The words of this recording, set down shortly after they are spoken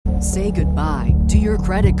Say goodbye to your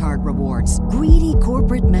credit card rewards. Greedy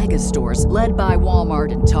corporate mega stores, led by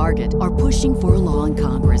Walmart and Target, are pushing for a law in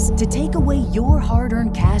Congress to take away your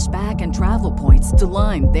hard-earned cash back and travel points to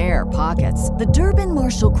line their pockets. The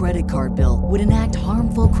Durbin-Marshall credit card bill would enact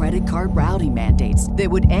harmful credit card routing mandates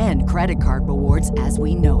that would end credit card rewards as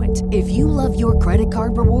we know it. If you love your credit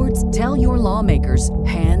card rewards, tell your lawmakers,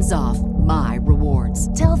 hands off my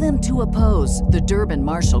rewards. Tell them to oppose the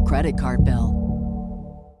Durbin-Marshall credit card bill.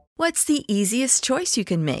 What's the easiest choice you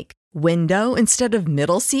can make? Window instead of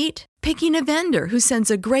middle seat? Picking a vendor who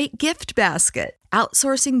sends a great gift basket?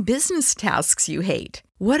 Outsourcing business tasks you hate?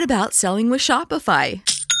 What about selling with Shopify?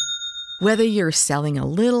 Whether you're selling a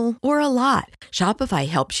little or a lot, Shopify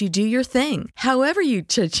helps you do your thing, however you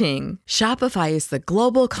cha-ching. Shopify is the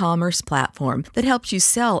global commerce platform that helps you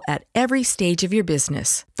sell at every stage of your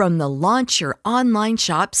business. From the launch your online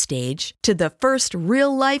shop stage to the first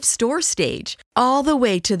real-life store stage, all the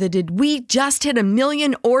way to the did we just hit 1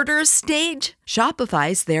 million orders stage.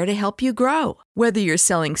 Shopify's there to help you grow. Whether you're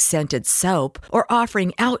selling scented soap or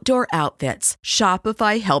offering outdoor outfits,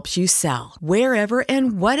 Shopify helps you sell. Wherever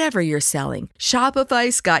and whatever you're selling,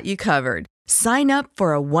 Shopify's got you covered. Sign up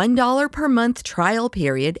for a $1 per month trial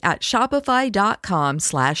period at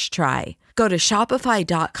shopify.com/try. Go to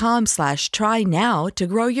shopify.com/try now to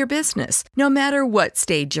grow your business, no matter what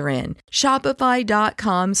stage you're in.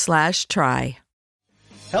 Shopify.com/try.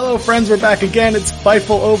 Hello, friends. We're back again. It's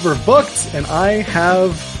Fightful Overbooked, and I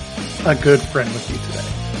have a good friend with me today.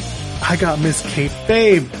 I got Miss Kate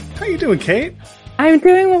Babe. How you doing, Kate? I'm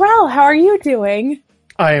doing well. How are you doing?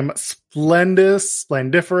 I am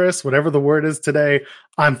splendiferous, whatever the word is today.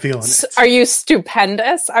 I'm feeling it. Are you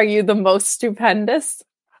stupendous? Are you the most stupendous?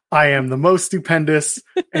 I am the most stupendous,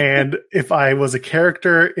 and if I was a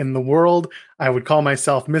character in the world, I would call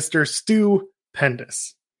myself Mr.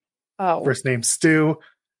 Stupendous. Oh. First name Stu,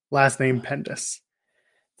 last name Pendus.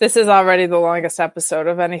 This is already the longest episode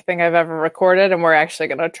of anything I've ever recorded, and we're actually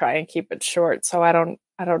going to try and keep it short. So I don't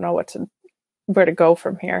know where to go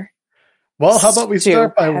from here. Well, how about we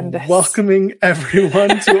start by welcoming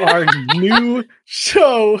everyone to our new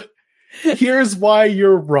show. Here's Why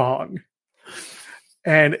You're Wrong.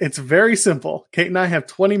 And it's very simple. Kate and I have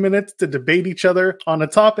 20 minutes to debate each other on a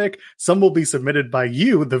topic. Some will be submitted by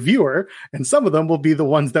you, the viewer, and some of them will be the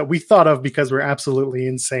ones that we thought of because we're absolutely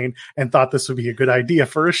insane and thought this would be a good idea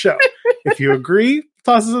for a show. If you agree,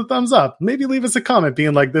 toss us a thumbs up. Maybe leave us a comment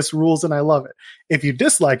being like, this rules and I love it. If you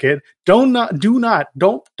dislike it, don't do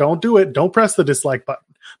it. Don't press the dislike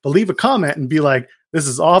button, but leave a comment and be like, this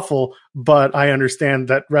is awful, but I understand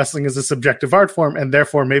that wrestling is a subjective art form, and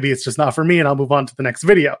therefore maybe it's just not for me, and I'll move on to the next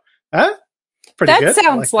video. Huh? Pretty good. That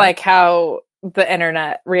sounds like how the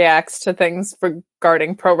internet reacts to things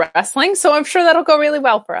regarding pro wrestling, so I'm sure that'll go really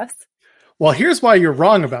well for us. Well, here's why you're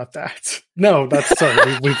wrong about that. No, that's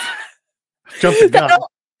sorry. We've jumped the gun.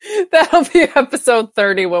 That'll be episode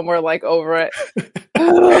 30 when we're like over it.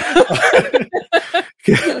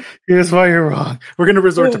 Here's why you're wrong. We're going to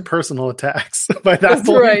resort to personal attacks. By that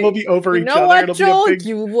point, right. We'll be over each other. You know what, It'll Joel? be a big...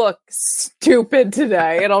 You look stupid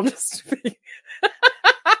today. It'll just be...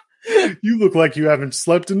 You look like you haven't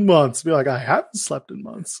slept in months. Be like, I haven't slept in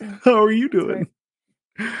months. How are you doing?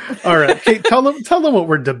 Right. All right, Kate, tell them what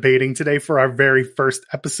we're debating today for our very first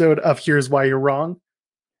episode of Here's Why You're Wrong.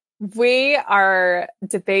 We are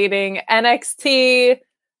debating NXT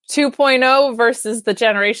 2.0 versus the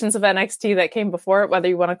generations of NXT that came before it, whether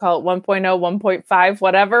you want to call it 1.0, 1.5,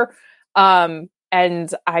 whatever. And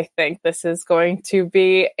I think this is going to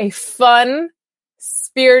be a fun,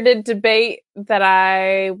 spirited debate that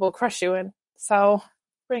I will crush you in. So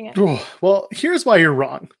bring it. Well, here's why you're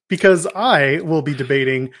wrong. Because I will be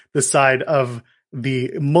debating the side of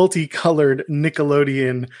the multicolored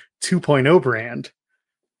Nickelodeon 2.0 brand.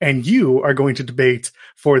 And you are going to debate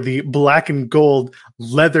for the black and gold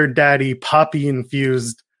leather daddy poppy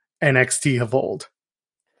infused NXT of old.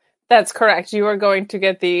 That's correct. You are going to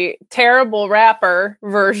get the terrible rapper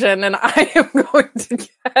version, and I am going to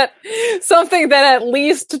get something that at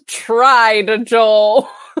least tried, Joel.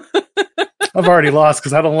 I've already lost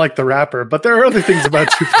because I don't like the rapper, but there are other things about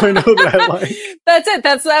 2.0 that I like. That's it.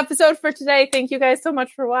 That's the episode for today. Thank you guys so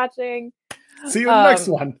much for watching. See you in the next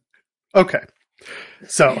one. Okay.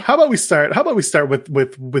 So how about we start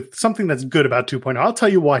with something that's good about 2.0? I'll tell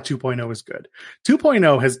you why 2.0 is good.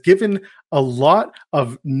 2.0 has given a lot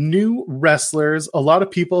of new wrestlers, a lot of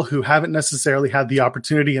people who haven't necessarily had the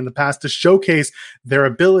opportunity in the past to showcase their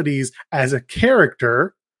abilities as a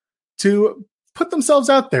character to put themselves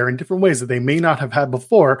out there in different ways that they may not have had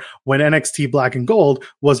before when NXT Black and Gold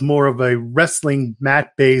was more of a wrestling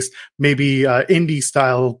mat-based, maybe indie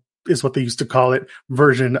style is what they used to call it,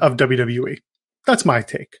 version of WWE. That's my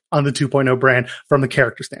take on the 2.0 brand from the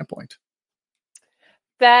character standpoint.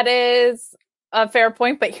 That is a fair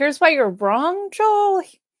point, but here's why you're wrong, Joel.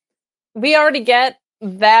 We already get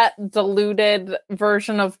that diluted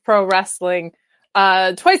version of pro wrestling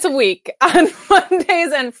twice a week on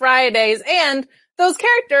Mondays and Fridays, and those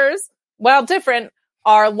characters, while different,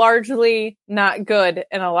 are largely not good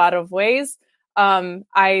in a lot of ways.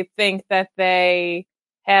 I think that they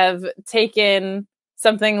have taken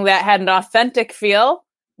something that had an authentic feel,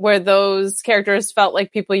 where those characters felt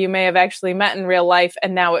like people you may have actually met in real life,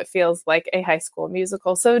 and now it feels like a high school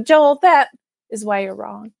musical. So, Joel, that is why you're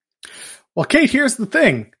wrong. Well, Kate, here's the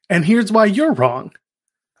thing, and here's why you're wrong.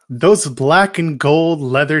 Those black and gold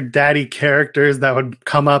leather daddy characters that would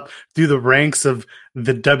come up through the ranks of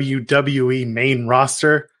the WWE main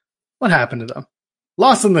roster, what happened to them?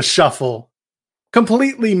 Lost in the shuffle,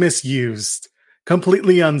 completely misused,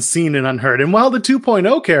 completely unseen and unheard. And while the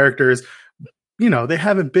 2.0 characters, they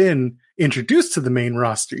haven't been introduced to the main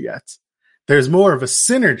roster yet, there's more of a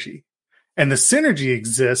synergy. And the synergy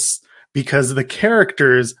exists because the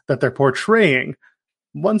characters that they're portraying,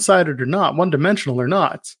 one-sided or not, one-dimensional or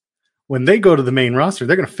not, when they go to the main roster,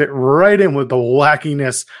 they're going to fit right in with the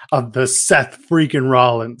wackiness of the Seth freaking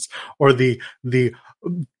Rollins or the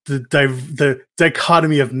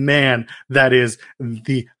dichotomy of man that is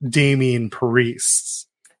the Damian Priests.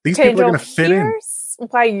 These people are going to fit in.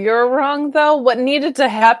 Why you're wrong, though. What needed to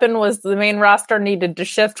happen was the main roster needed to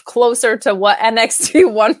shift closer to what NXT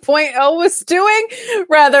 1.0 was doing,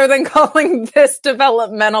 rather than calling this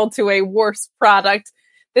developmental to a worse product.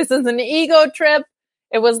 This is an ego trip.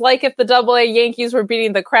 It was like if the AA Yankees were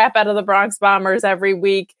beating the crap out of the Bronx Bombers every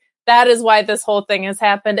week. That is why this whole thing has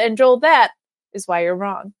happened. And Joel, that is why you're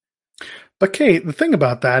wrong. But Kate, the thing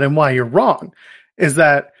about that and why you're wrong is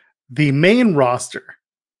that the main roster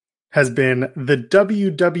has been the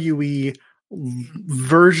WWE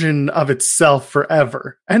version of itself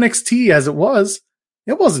forever. NXT, as it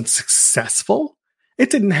wasn't successful. It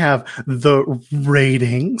didn't have the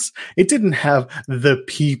ratings. It didn't have the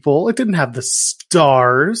people. It didn't have the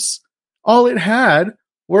stars. All it had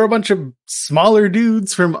were a bunch of smaller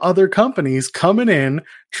dudes from other companies coming in,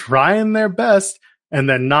 trying their best, and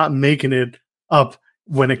then not making it up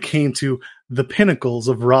when it came to the pinnacles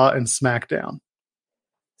of Raw and SmackDown.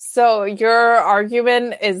 So your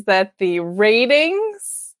argument is that the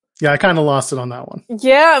ratings... Yeah, I kind of lost it on that one.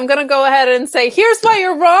 Yeah, I'm going to go ahead and say, here's why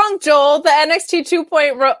you're wrong, Joel. The NXT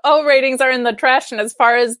 2.0 ratings are in the trash. And as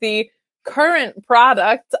far as the current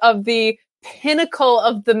product of the pinnacle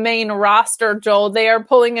of the main roster, Joel, they are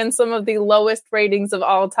pulling in some of the lowest ratings of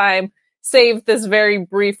all time, save this very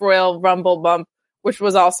brief Royal Rumble bump, which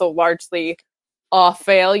was also largely a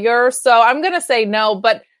failure. So I'm going to say no,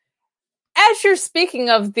 but as you're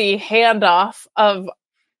speaking of the handoff of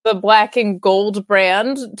the black and gold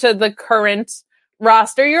brand to the current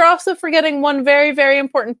roster, you're also forgetting one very, very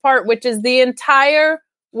important part, which is the entire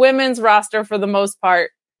women's roster for the most part.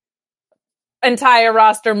 Entire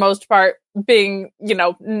roster, most part being,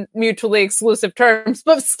 mutually exclusive terms.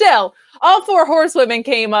 But still, all four horsewomen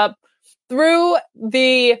came up through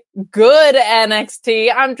the good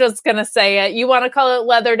NXT. I'm just going to say it. You want to call it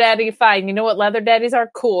Leather Daddy? Fine. You know what Leather Daddies are?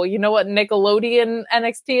 Cool. You know what Nickelodeon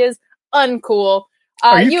NXT is? Uncool.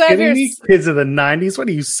 Are you kidding me? Kids of the 90s? What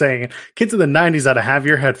are you saying? Kids of the 90s ought to have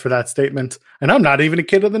your head for that statement. And I'm not even a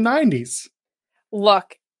kid of the 90s.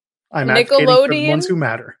 Look, I'm advocating for the ones who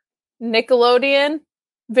matter. Nickelodeon,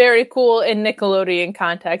 very cool in Nickelodeon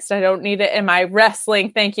context. I don't need it in my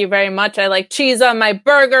wrestling. Thank you very much. I like cheese on my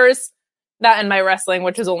burgers. Not in my wrestling,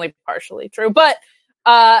 which is only partially true. But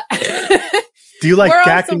do you like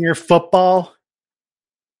Dak in your football?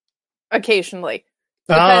 Occasionally.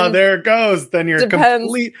 Depends. There it goes. Then you're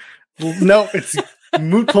complete. No, it's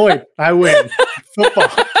moot point. I win. Football.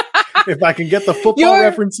 If I can get the football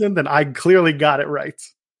reference in, then I clearly got it right.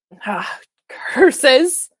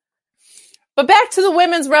 Curses. But back to the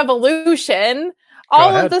women's revolution.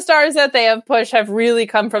 All of the stars that they have pushed have really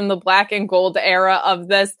come from the black and gold era of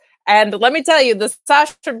this. And let me tell you, the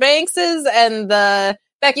Sasha Bankses and the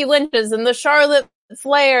Becky Lynches and the Charlotte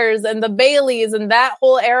Flairs and the Baileys and that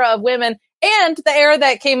whole era of women, and the era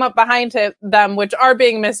that came up behind them, which are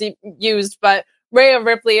being misused, but Rhea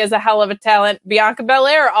Ripley is a hell of a talent. Bianca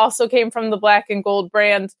Belair also came from the black and gold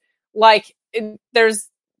brand. There's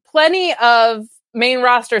plenty of main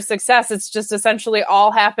roster success. It's just essentially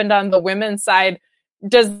all happened on the women's side.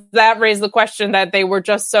 Does that raise the question that they were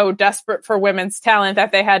just so desperate for women's talent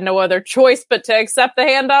that they had no other choice but to accept the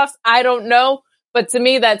handoffs? I don't know. But to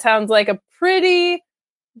me, that sounds like a pretty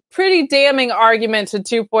damning argument to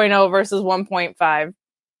 2.0 versus 1.5.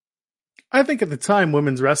 I think at the time,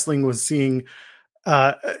 women's wrestling was seeing,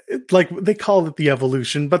 like they called it the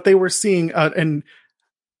evolution, but they were seeing an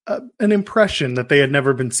impression that they had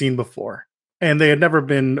never been seen before, and they had never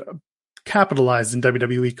been capitalized in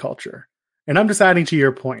WWE culture. And I'm just adding to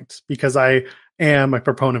your point because I am a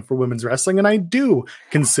proponent for women's wrestling, and I do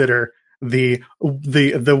consider the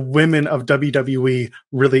women of WWE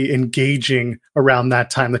really engaging around that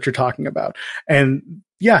time that you're talking about. And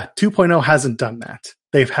yeah, 2.0 hasn't done that.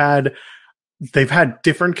 They've had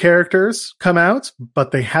different characters come out,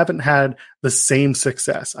 but they haven't had the same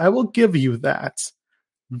success. I will give you that.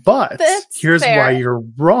 But here's why you're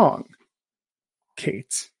wrong,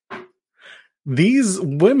 Kate. These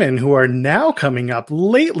women who are now coming up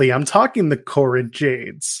lately, I'm talking the Cora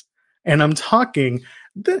Jades, and I'm talking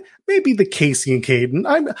maybe the Casey and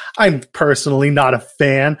Caden. I'm personally not a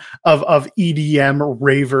fan of EDM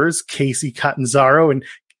ravers, Casey Catanzaro and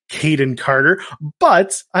Caden Carter,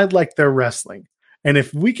 but I like their wrestling. And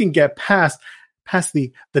if we can get past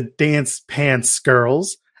the dance pants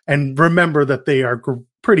girls and remember that they are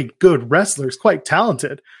pretty good wrestlers, quite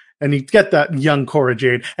talented, and you get that young Cora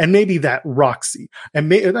Jade and maybe that Roxy, and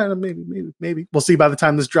maybe we'll see by the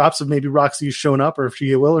time this drops if maybe Roxy is shown up or if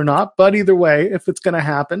she will or not. But either way, if it's going to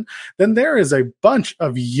happen, then there is a bunch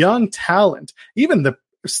of young talent, even the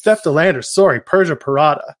Steph Delander, Persia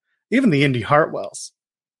Parada, even the Indy Hartwells.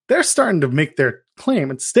 They're starting to make their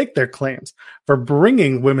claim and stake their claims for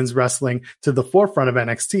bringing women's wrestling to the forefront of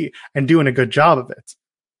NXT and doing a good job of it.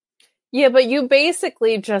 Yeah, but you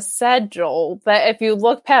basically just said, Joel, that if you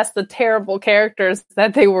look past the terrible characters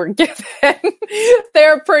that they were given,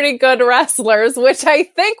 they're pretty good wrestlers, which I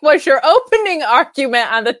think was your opening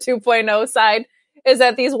argument on the 2.0 side, is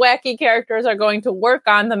that these wacky characters are going to work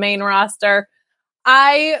on the main roster.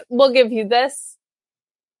 I will give you this.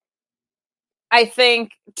 I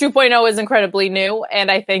think 2.0 is incredibly new,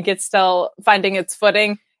 and I think it's still finding its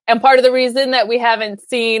footing. And part of the reason that we haven't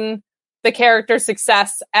seen the character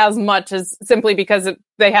success as much is simply because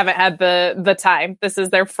they haven't had the time. This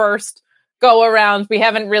is their first go around. We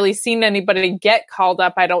haven't really seen anybody get called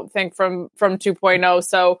up, I don't think, from 2.0.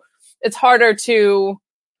 So it's harder to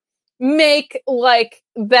make like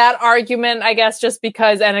that argument, I guess, just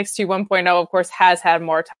because NXT 1.0, of course, has had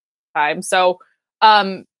more time. So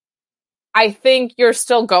I think you're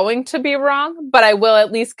still going to be wrong, but I will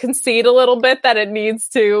at least concede a little bit that it needs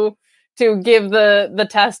to give the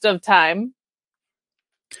test of time.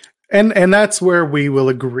 And that's where we will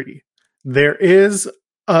agree. There's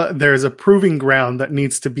a proving ground that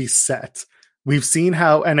needs to be set. We've seen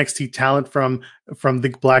how NXT talent from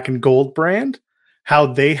the Black and Gold brand, how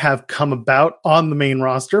they have come about on the main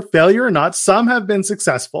roster, failure or not, some have been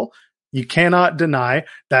successful. You cannot deny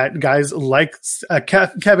that guys like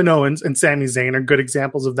Kevin Owens and Sami Zayn are good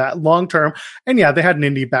examples of that long term. And yeah, they had an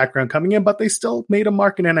indie background coming in, but they still made a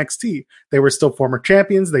mark in NXT. They were still former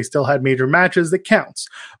champions. They still had major matches that counts.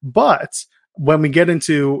 But when we get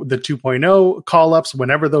into the 2.0 call-ups,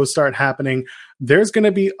 whenever those start happening, there's going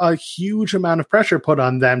to be a huge amount of pressure put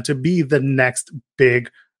on them to be the next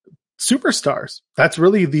big superstars. That's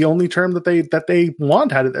really the only term that they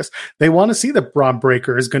want out of this. They want to see that Braun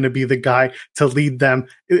Breaker is going to be the guy to lead them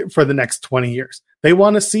for the next 20 years. They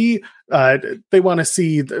want to see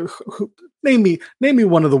name me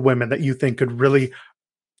one of the women that you think could really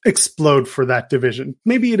explode for that division.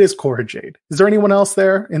 Maybe it is Cora Jade. Is there anyone else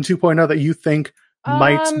there in 2.0 that you think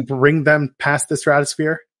might bring them past the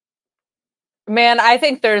stratosphere? Man, I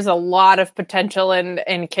think there's a lot of potential in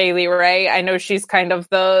Kaylee Ray. I know she's kind of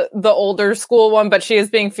the older school one, but she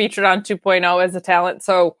is being featured on 2.0 as a talent.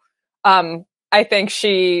 So I think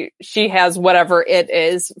she has whatever it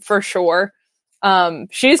is for sure.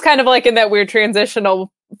 She's kind of like in that weird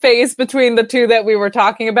transitional phase between the two that we were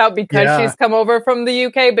talking about because she's come over from the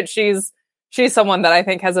UK, but she's someone that I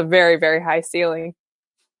think has a very, very high ceiling.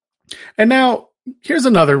 And now, here's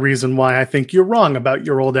another reason why I think you're wrong about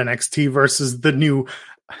your old NXT versus the new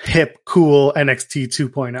hip, cool NXT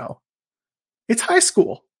 2.0. It's high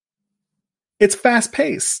school. It's fast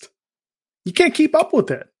paced. You can't keep up with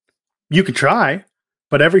it. You can try,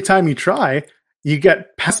 but every time you try, you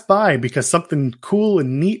get passed by because something cool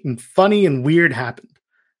and neat and funny and weird happened.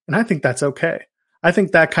 And I think that's okay. I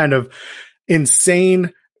think that kind of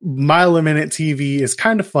insane mile-a-minute TV is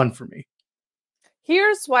kind of fun for me.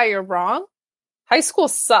 Here's why you're wrong. High school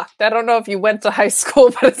sucked. I don't know if you went to high school,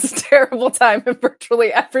 but it's a terrible time in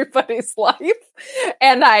virtually everybody's life.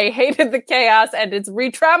 And I hated the chaos, and it's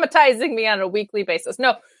re-traumatizing me on a weekly basis.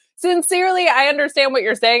 No, sincerely, I understand what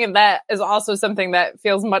you're saying, and that is also something that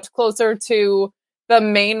feels much closer to the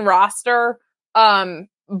main roster.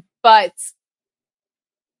 But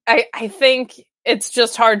I think it's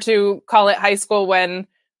just hard to call it high school when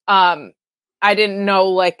I didn't know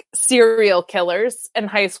like serial killers in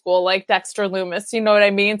high school, like Dexter Loomis, you know what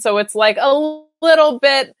I mean? So it's like a little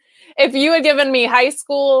bit, if you had given me high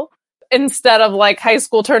school instead of like high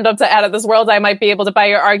school turned up to Out of This World, I might be able to buy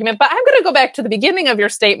your argument. But I'm going to go back to the beginning of your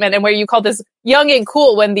statement and where you call this young and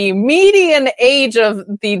cool when the median age of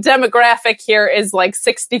the demographic here is like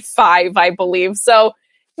 65, I believe. So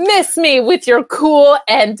miss me with your cool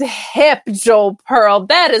and hip, Joel Pearl.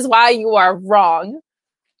 That is why you are wrong.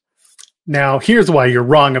 Now, here's why you're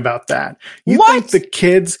wrong about that. You think the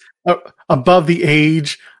kids below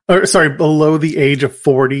the age of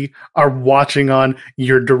 40 are watching on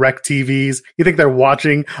your direct TVs? You think they're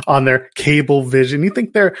watching on their cable vision? You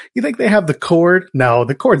think they have the cord? No,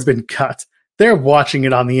 the cord's been cut. They're watching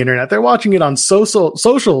it on the internet. They're watching it on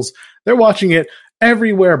socials. They're watching it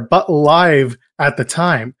everywhere but live at the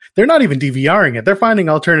time. They're not even DVRing it. They're finding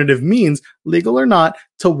alternative means, legal or not,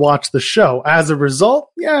 to watch the show. As a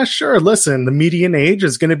result, yeah, sure, listen, the median age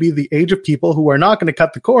is going to be the age of people who are not going to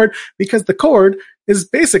cut the cord because the cord is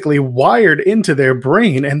basically wired into their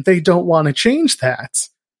brain and they don't want to change that.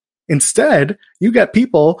 Instead, you get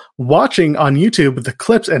people watching on YouTube the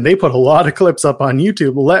clips, and they put a lot of clips up on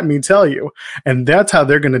YouTube, let me tell you. And that's how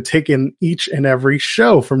they're going to take in each and every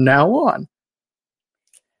show from now on.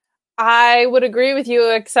 I would agree with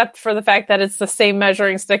you, except for the fact that it's the same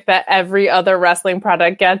measuring stick that every other wrestling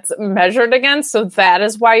product gets measured against. So that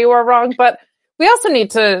is why you are wrong. But we also need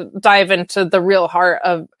to dive into the real heart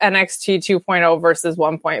of NXT 2.0 versus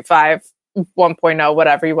 1.5, 1.0,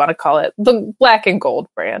 whatever you want to call it. The black and gold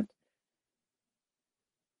brand.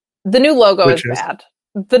 The new logo is bad.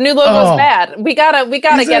 The new logo is bad. We gotta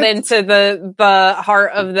get into the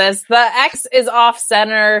heart of this. The X is off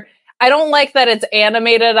center. I don't like that it's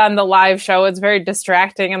animated on the live show. It's very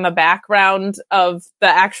distracting in the background of the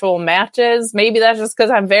actual matches. Maybe that's just because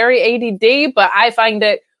I'm very ADD, but I find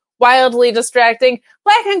it wildly distracting.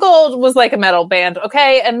 Black and Gold was like a metal band,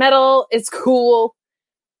 okay? And metal is cool.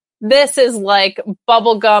 This is like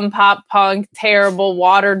bubblegum, pop punk, terrible,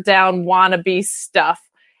 watered down wannabe stuff.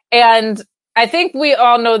 And I think we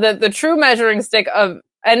all know that the true measuring stick of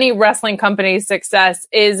any wrestling company's success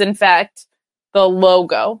is, in fact, the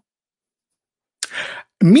logo.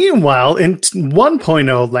 Meanwhile, in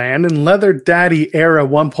 1.0 land, in Leather Daddy era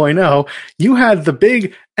 1.0, you had the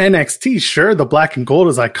big NXT. Sure, the black and gold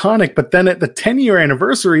is iconic, but then at the 10-year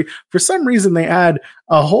anniversary, for some reason, they add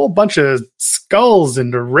a whole bunch of skulls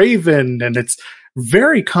and a raven, and it's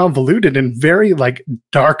very convoluted and very like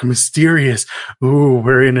dark, mysterious. Ooh,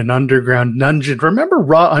 we're in an underground dungeon. Remember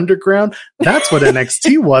Raw Underground? That's what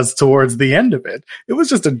NXT was towards the end of it. It was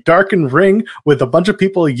just a darkened ring with a bunch of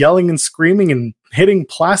people yelling and screaming and hitting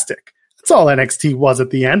plastic. That's all NXT was at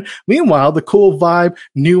the end. Meanwhile, the cool vibe,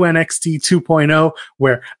 new NXT 2.0,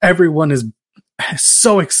 where everyone is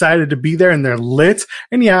so excited to be there and they're lit.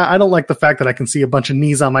 And yeah, I don't like the fact that I can see a bunch of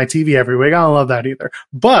knees on my TV every week. I don't love that either.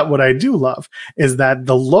 But what I do love is that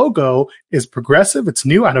the logo is progressive. It's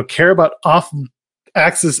new. I don't care about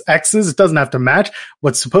off-axis X's. It doesn't have to match.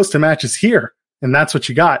 What's supposed to match is here. And that's what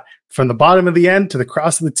you got. From the bottom of the end to the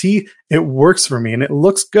cross of the T, it works for me and it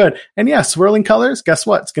looks good. And yeah, swirling colors, guess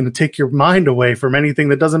what? It's going to take your mind away from anything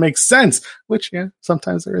that doesn't make sense, which, yeah,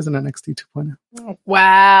 sometimes there is an NXT 2.0.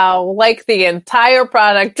 Wow. Like the entire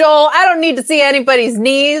product. Joel, I don't need to see anybody's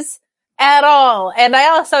knees at all. And I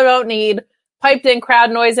also don't need piped in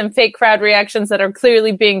crowd noise and fake crowd reactions that are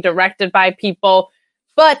clearly being directed by people.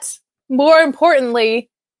 But more importantly,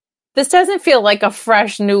 this doesn't feel like a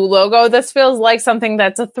fresh new logo. This feels like something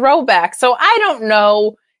that's a throwback. So I don't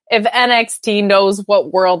know if NXT knows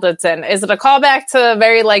what world it's in. Is it a callback to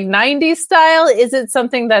very like 90s style? Is it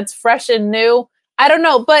something that's fresh and new? I don't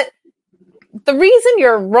know. But the reason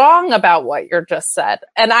you're wrong about what you just said,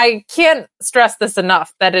 and I can't stress this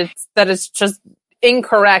enough, that it's just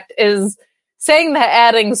incorrect, is saying that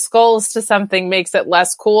adding skulls to something makes it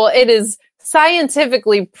less cool. It is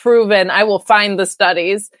scientifically proven. I will find the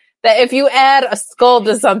studies that if you add a skull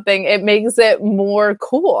to something, it makes it more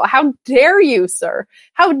cool. How dare you, sir?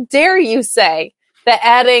 How dare you say that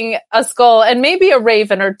adding a skull and maybe a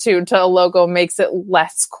raven or two to a logo makes it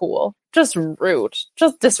less cool? Just rude.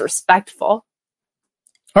 Just disrespectful.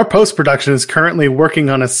 Our post-production is currently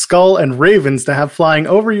working on a skull and ravens to have flying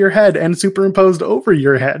over your head and superimposed over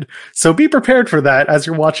your head. So be prepared for that as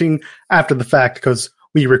you're watching after the fact, because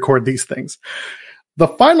we record these things. The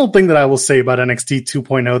final thing that I will say about NXT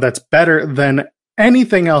 2.0 that's better than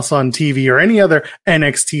anything else on TV or any other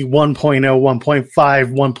NXT 1.0, 1.5,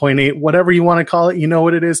 1.8, whatever you want to call it, you know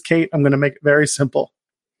what it is, Kate? I'm going to make it very simple.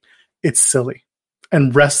 It's silly.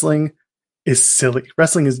 And wrestling is silly.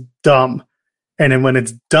 Wrestling is dumb. And then when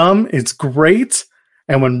it's dumb, it's great.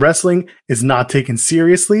 And when wrestling is not taken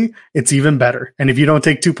seriously, it's even better. And if you don't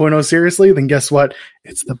take 2.0 seriously, then guess what?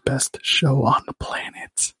 It's the best show on the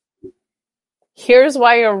planet. Here's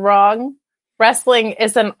why you're wrong. Wrestling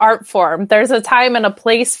is an art form. There's a time and a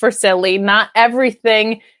place for silly. Not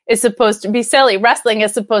everything is supposed to be silly. Wrestling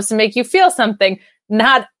is supposed to make you feel something,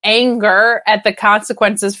 not anger at the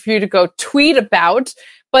consequences for you to go tweet about.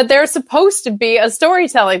 But there's supposed to be a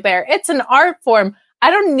storytelling there. It's an art form.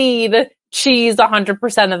 I don't need cheese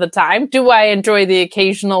 100% of the time. Do I enjoy the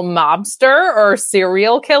occasional mobster or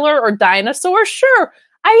serial killer or dinosaur? Sure,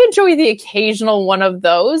 I enjoy the occasional one of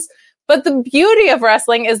those. But the beauty of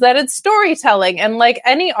wrestling is that it's storytelling. And like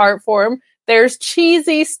any art form, there's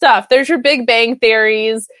cheesy stuff. There's your Big Bang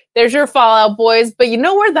Theories. There's your Fall Out Boys. But you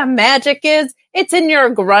know where the magic is? It's in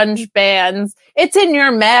your grunge bands. It's in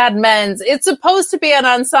your Mad Men's. It's supposed to be an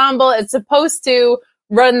ensemble. It's supposed to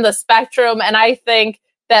run the spectrum. And I think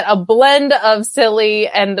that a blend of silly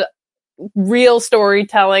and real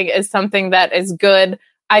storytelling is something that is good.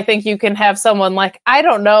 I think you can have someone like, I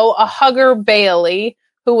don't know, a Hugger Bailey,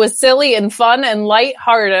 who was silly and fun and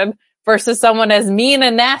lighthearted, versus someone as mean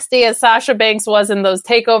and nasty as Sasha Banks was in those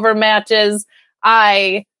takeover matches.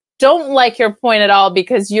 I don't like your point at all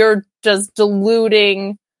because you're just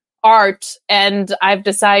diluting art, and I've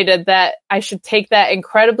decided that I should take that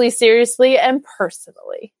incredibly seriously and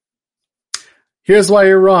personally. Here's why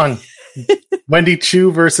you're wrong. Wendy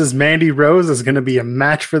Chu versus Mandy Rose is going to be a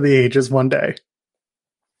match for the ages one day.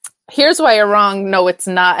 Here's why you're wrong. No, it's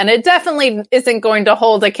not. And it definitely isn't going to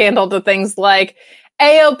hold a candle to things like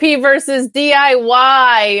AOP versus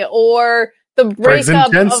DIY or the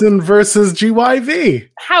breakup Jensen versus GYV.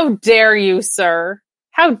 How dare you, sir?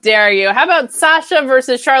 How dare you? How about Sasha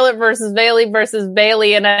versus Charlotte versus Bayley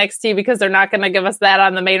in NXT, because they're not going to give us that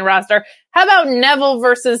on the main roster? How about Neville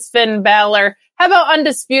versus Finn Balor? How about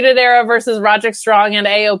Undisputed Era versus Roderick Strong and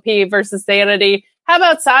AOP versus Sanity? How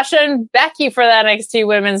about Sasha and Becky for the NXT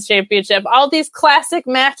Women's Championship? All these classic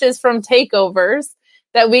matches from takeovers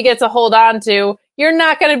that we get to hold on to. You're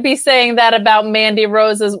not going to be saying that about Mandy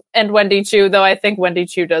Rose and Wendy Chu, though I think Wendy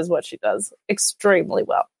Chu does what she does extremely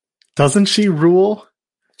well. Doesn't she rule?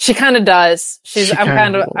 She kind of does.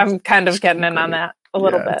 I'm kind of getting in on that a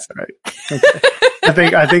little bit. That's right.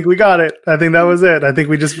 Okay. I think we got it. I think that was it. I think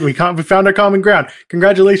we found our common ground.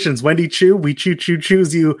 Congratulations, Wendy Chu. We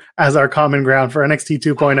choose you as our common ground for NXT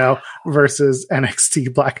 2.0 versus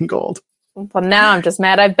NXT Black and Gold. Well, now I'm just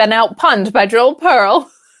mad I've been out-punned by Joel Pearl.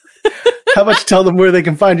 How about you tell them where they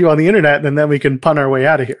can find you on the internet, and then we can pun our way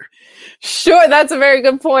out of here. Sure, that's a very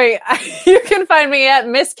good point. You can find me at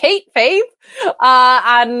Miss Kate Faith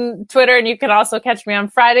on Twitter, and you can also catch me on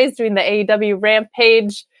Fridays doing the AEW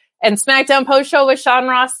Rampage and SmackDown post show with Sean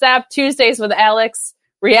Ross Sapp, Tuesdays with Alex,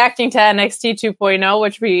 reacting to NXT 2.0,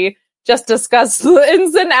 which we just discussed the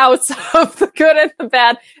ins and outs of the good and the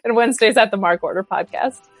bad, and Wednesdays at the Mark Order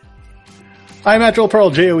podcast. I'm at Joel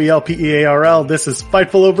Pearl, JoelPearl. This is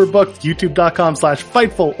Fightful Overbooked,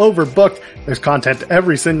 youtube.com/Fightful Overbooked. There's content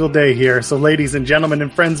every single day here. So ladies and gentlemen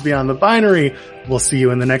and friends beyond the binary, we'll see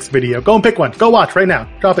you in the next video. Go and pick one. Go watch right now.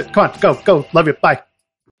 Drop it. Come on. Go. Love you. Bye.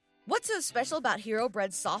 What's so special about Hero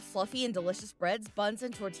Bread's soft, fluffy, and delicious breads, buns,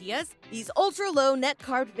 and tortillas? These ultra-low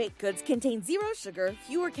net-carb baked goods contain zero sugar,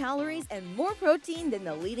 fewer calories, and more protein than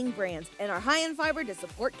the leading brands, and are high in fiber to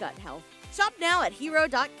support gut health. Shop now at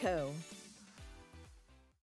Hero.co.